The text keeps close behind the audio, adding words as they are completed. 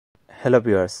Hello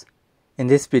viewers, in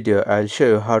this video I will show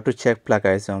you how to check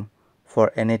plagiarism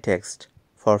for any text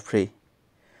for free.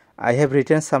 I have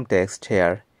written some text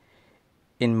here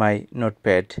in my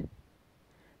notepad.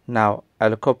 Now I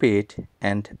will copy it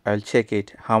and I will check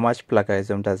it how much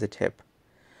plagiarism does it have.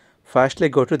 Firstly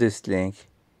go to this link,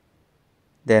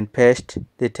 then paste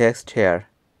the text here.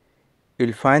 You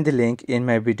will find the link in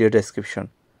my video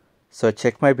description. So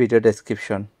check my video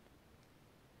description.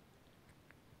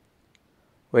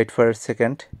 Wait for a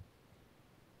second.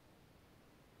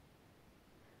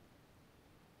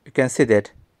 You can see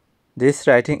that this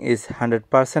writing is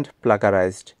 100%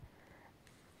 plagiarized.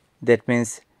 That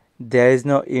means there is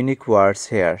no unique words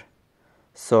here.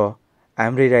 So I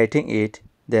am rewriting it,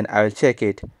 then I will check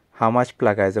it how much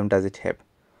plagiarism does it have.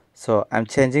 So I am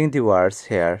changing the words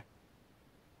here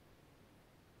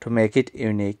to make it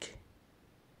unique.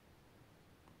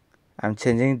 I am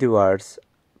changing the words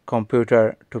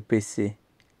computer to PC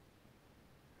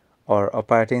or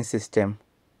operating system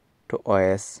to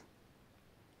OS.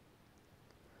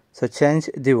 So change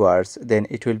the words, then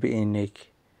it will be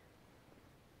unique.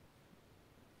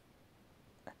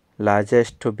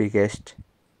 Largest to biggest.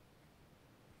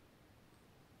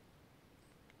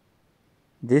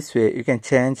 This way you can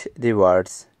change the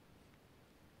words.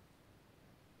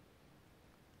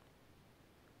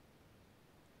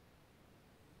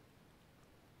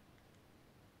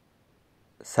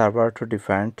 Server to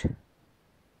default.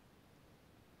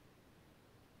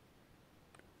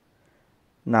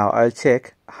 Now I'll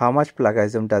check how much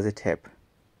plagiarism does it have.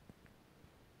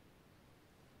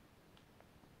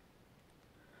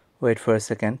 Wait for a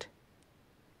second.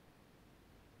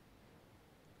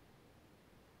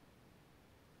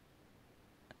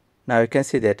 Now you can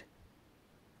see that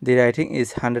the writing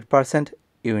is 100%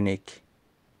 unique.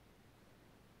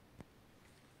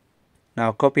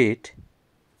 Now copy it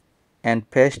and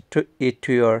paste it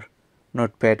to your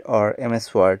notepad or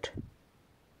MS Word.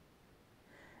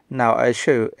 Now I'll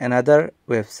show you another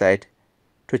website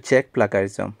to check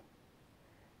plagiarism.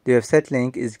 The website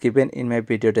link is given in my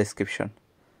video description.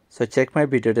 So check my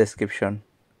video description.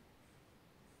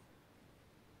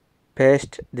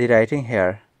 Paste the writing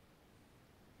here.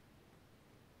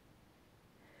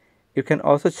 You can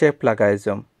also check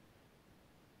plagiarism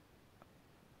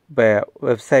by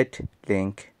website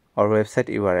link or website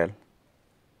URL.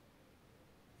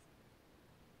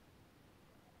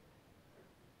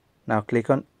 Now click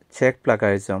on check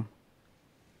plagiarism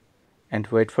and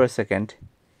wait for a second.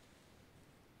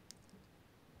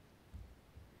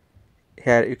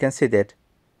 Here you can see that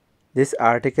this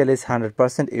article is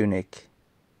 100% unique.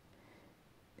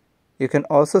 You can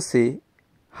also see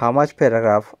how much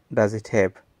paragraph does it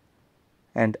have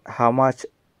and how much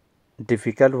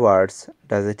difficult words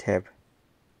does it have.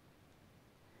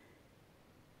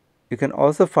 You can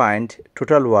also find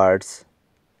total words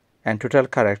and total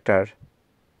character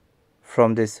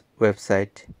from this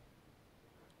website.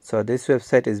 So this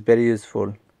website is very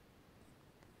useful.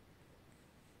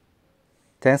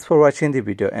 Thanks for watching the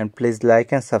video and please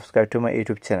like and subscribe to my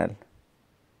YouTube channel.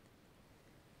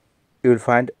 You will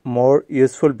find more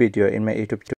useful video in my YouTube channel.